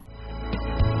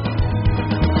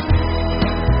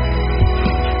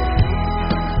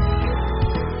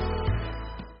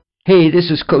Hey,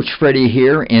 this is Coach Freddie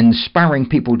here, inspiring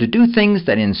people to do things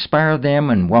that inspire them,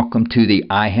 and welcome to the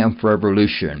iHemp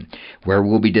Revolution, where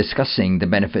we'll be discussing the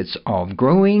benefits of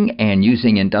growing and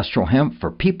using industrial hemp for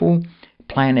people,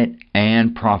 planet,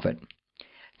 and profit.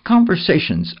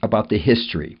 Conversations about the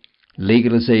history,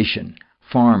 legalization,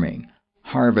 farming,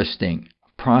 harvesting,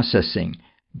 processing,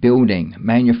 building,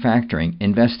 manufacturing,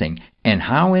 investing, and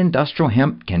how industrial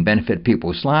hemp can benefit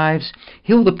people's lives,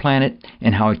 heal the planet,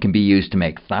 and how it can be used to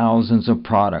make thousands of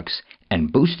products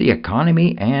and boost the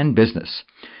economy and business.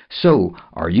 So,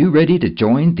 are you ready to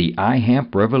join the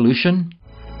iHemp revolution?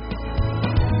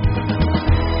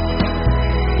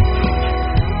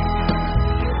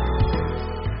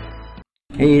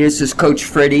 Hey, this is Coach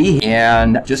Freddie,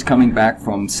 and just coming back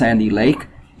from Sandy Lake.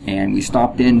 And we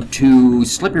stopped into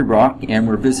Slippery Rock, and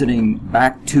we're visiting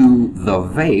back to the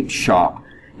Vape shop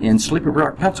in Slippery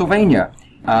Rock, Pennsylvania.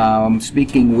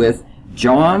 Speaking with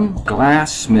John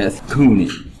Glassmith Cooney,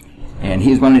 and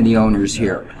he's one of the owners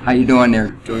here. How you doing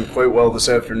there? Doing quite well this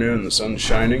afternoon. The sun's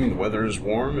shining, the weather is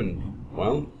warm, and,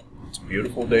 well, it's a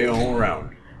beautiful day all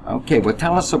around. Okay, well,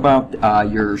 tell us about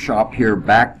your shop here,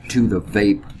 back to the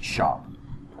Vape shop.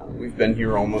 We've been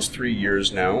here almost 3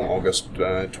 years now. August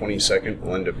 22nd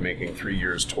will end up making 3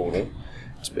 years total.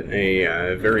 It's been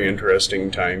a very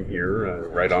interesting time here,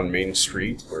 right on Main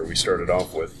Street, where we started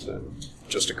off with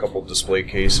just a couple display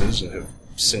cases and have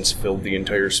since filled the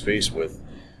entire space with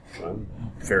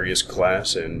various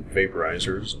glass and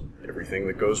vaporizers and everything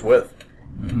that goes with.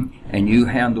 Mm-hmm. And you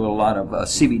handle a lot of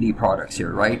CBD products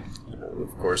here, right?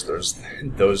 Of course, there's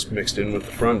those mixed in with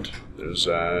the front. There's,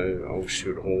 a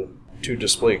whole 2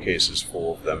 display cases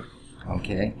full of them.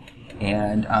 Okay,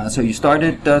 and so you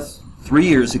started 3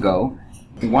 years ago.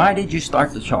 Why did you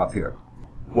start the shop here?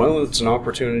 Well, it's an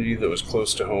opportunity that was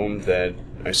close to home that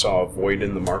I saw a void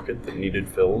in the market that needed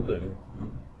filled and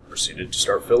proceeded to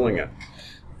start filling it.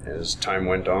 As time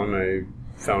went on, I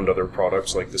found other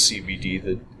products like the CBD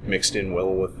that mixed in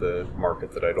well with the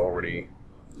market that I'd already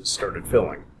started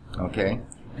filling. Okay.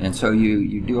 And so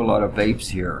you do a lot of vapes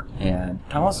here, and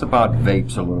tell us about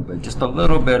vapes a little bit, just a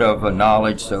little bit of a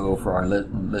knowledge so for our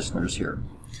listeners here.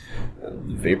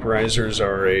 Vaporizers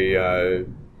are a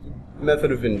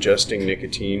method of ingesting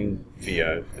nicotine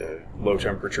via low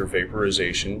temperature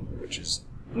vaporization, which is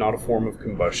not a form of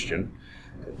combustion.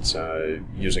 It's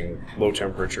using low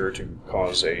temperature to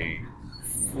cause a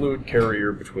fluid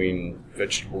carrier between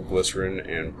vegetable glycerin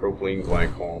and propylene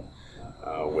glycol,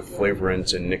 with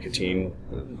flavorants and nicotine,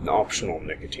 optional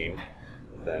nicotine,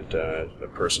 that a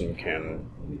person can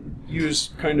use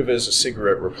kind of as a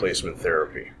cigarette replacement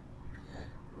therapy.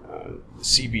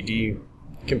 CBD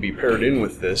can be paired in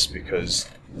with this because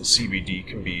the CBD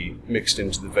can be mixed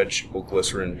into the vegetable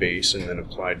glycerin base and then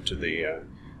applied to the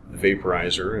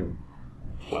vaporizer, and,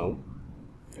 well,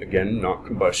 again, not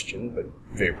combustion, but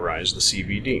vaporize the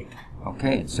CBD.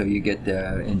 Okay, so you get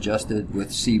ingested with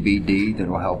CBD that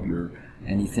will help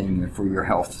anything for your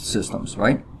health systems,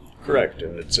 right? Correct,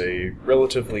 and it's a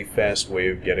relatively fast way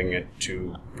of getting it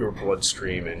to your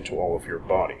bloodstream and to all of your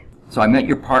body. So I met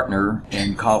your partner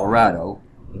in Colorado,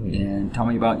 Mm-hmm. and tell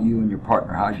me about you and your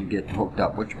partner. How did you get hooked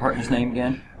up? What's your partner's name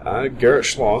again? Garrett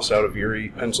Schloss out of Erie,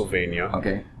 Pennsylvania.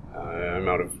 Okay. I'm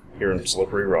out of here in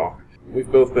Slippery Rock. We've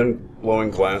both been blowing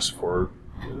glass for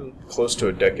close to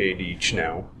a decade each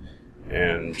now,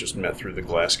 and just met through the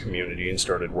glass community and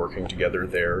started working together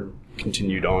there,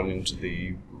 continued on into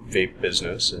the vape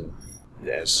business, and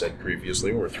as said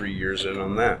previously, we're 3 years in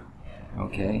on that.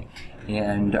 Okay,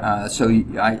 and so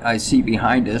I see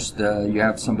behind us you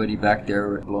have somebody back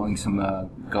there blowing some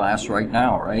glass right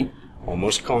now, right?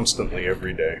 Almost constantly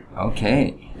every day.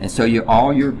 Okay, and so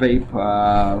all your vape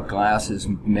glass is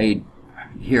made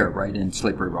here, right, in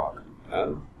Slippery Rock?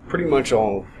 Pretty much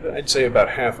all. I'd say about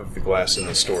half of the glass in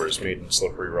the store is made in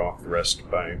Slippery Rock, the rest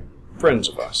by friends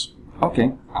of us.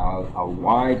 Okay, a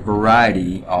wide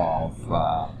variety of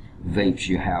vapes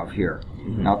you have here.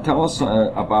 Mm-hmm. Now tell us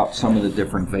about some of the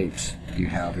different vapes you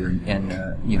have here in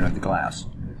the glass.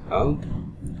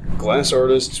 Glass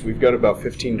artists, we've got about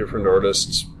 15 different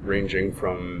artists ranging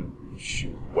from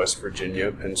West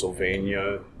Virginia,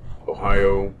 Pennsylvania,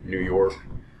 Ohio, New York,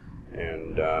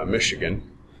 and Michigan.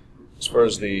 As far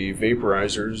as the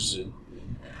vaporizers,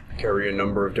 carry a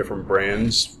number of different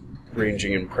brands,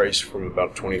 ranging in price from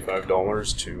about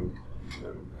 $25 to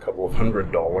a couple of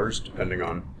 $100, depending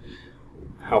on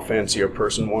how fancy a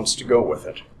person wants to go with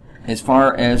it. As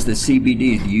far as the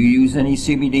CBD, do you use any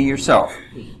CBD yourself?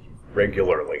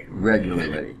 Regularly.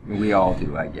 Regularly. We all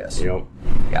do, I guess.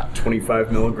 Yeah.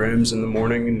 25 milligrams in the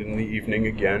morning and in the evening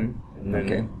again, and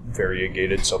then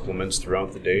variegated supplements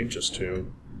throughout the day just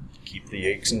to keep the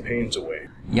aches and pains away.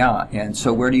 Yeah, and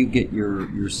so where do you get your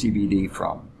CBD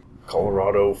from?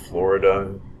 Colorado,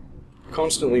 Florida,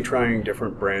 constantly trying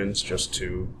different brands just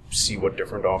to see what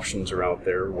different options are out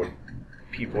there, what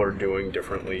people are doing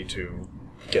differently to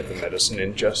get the medicine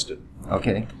ingested.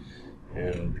 Okay.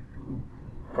 And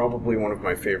probably one of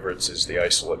my favorites is the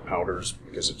isolate powders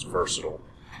because it's versatile.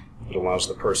 It allows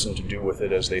the person to do with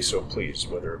it as they so please,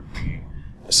 whether it be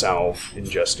a salve,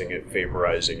 ingesting it,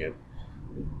 vaporizing it.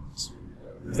 It's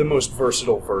the most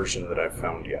versatile version that I've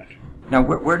found yet. Now,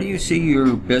 where do you see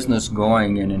your business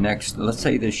going in the next, let's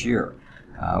say this year?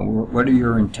 What are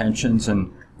your intentions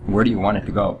and where do you want it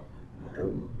to go?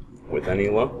 With any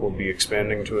luck, we'll be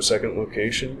expanding to a second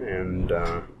location, and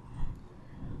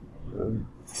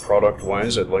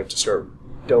product-wise, I'd like to start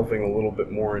delving a little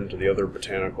bit more into the other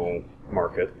botanical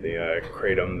market, the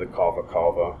kratom, the kava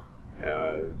kava,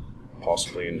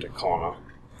 possibly into kanna.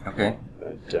 Okay.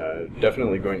 But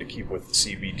definitely going to keep with the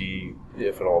CBD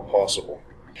if at all possible.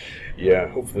 Yeah,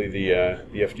 hopefully the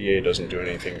FDA doesn't do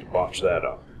anything to botch that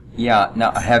up. Yeah.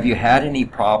 Now, have you had any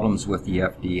problems with the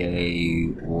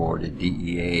FDA or the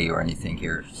DEA or anything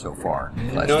here so far? In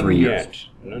the last 3 years?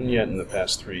 None yet in the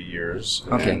past 3 years.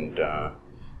 Okay. And,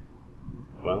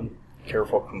 well,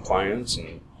 careful compliance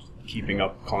and keeping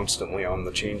up constantly on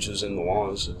the changes in the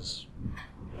laws is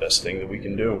the best thing that we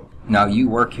can do. Now, you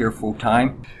work here full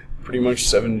time? Pretty much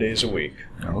 7 days a week.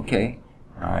 Okay.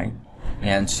 All right.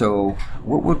 And so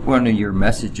what would one of your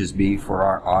messages be for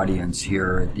our audience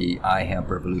here at the iHemp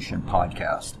Revolution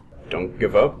podcast? Don't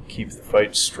give up, keep the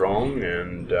fight strong,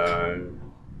 and,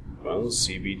 well,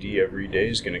 CBD every day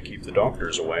is going to keep the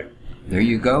doctors away. There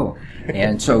you go.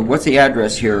 And so what's the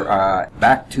address here?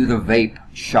 Back to the Vape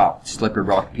shop, Slippery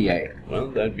Rock, PA. Well,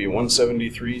 that'd be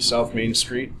 173 South Main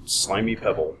Street, Slimy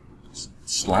Pebble.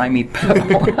 Slimy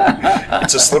Pebble.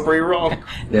 It's a slippery rock.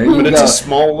 There you go. But it's a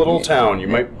small little town. You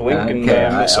might blink and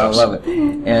miss us. I love it.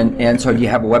 And so do you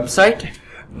have a website?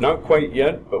 Not quite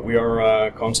yet, but we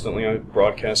are constantly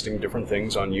broadcasting different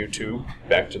things on YouTube.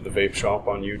 Back to the Vape Shop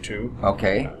on YouTube.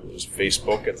 Okay. There's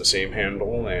Facebook at the same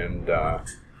handle, and I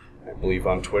believe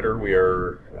on Twitter we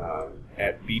are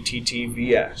at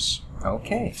BTTVS.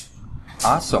 Okay.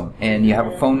 Awesome. And you have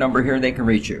a phone number here they can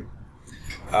reach you?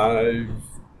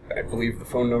 I believe the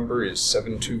phone number is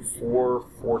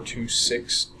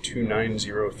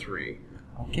 724-426-2903.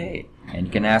 Okay. And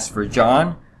you can ask for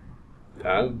John?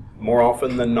 More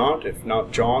often than not, if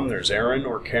not John, there's Aaron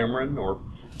or Cameron or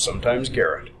sometimes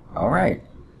Garrett. All right.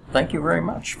 Thank you very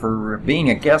much for being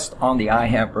a guest on the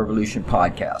iHemp Revolution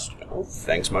podcast. Well,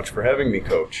 thanks much for having me,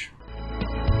 Coach.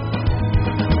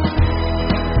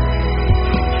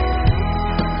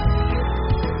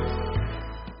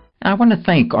 I want to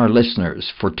thank our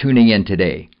listeners for tuning in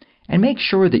today, and make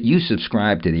sure that you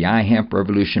subscribe to the iHemp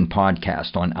Revolution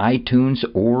podcast on iTunes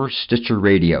or Stitcher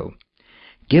Radio.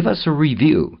 Give us a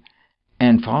review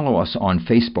and follow us on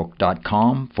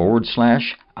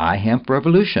Facebook.com/iHemp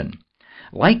Revolution.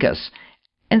 Like us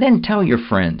and then tell your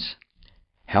friends.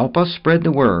 Help us spread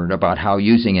the word about how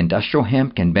using industrial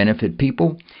hemp can benefit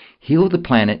people, heal the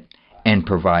planet, and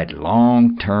provide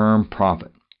long-term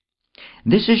profit.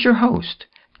 This is your host,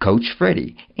 Coach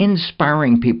Freddie,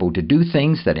 inspiring people to do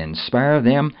things that inspire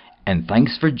them, and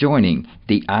thanks for joining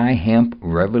the iHemp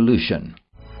Revolution.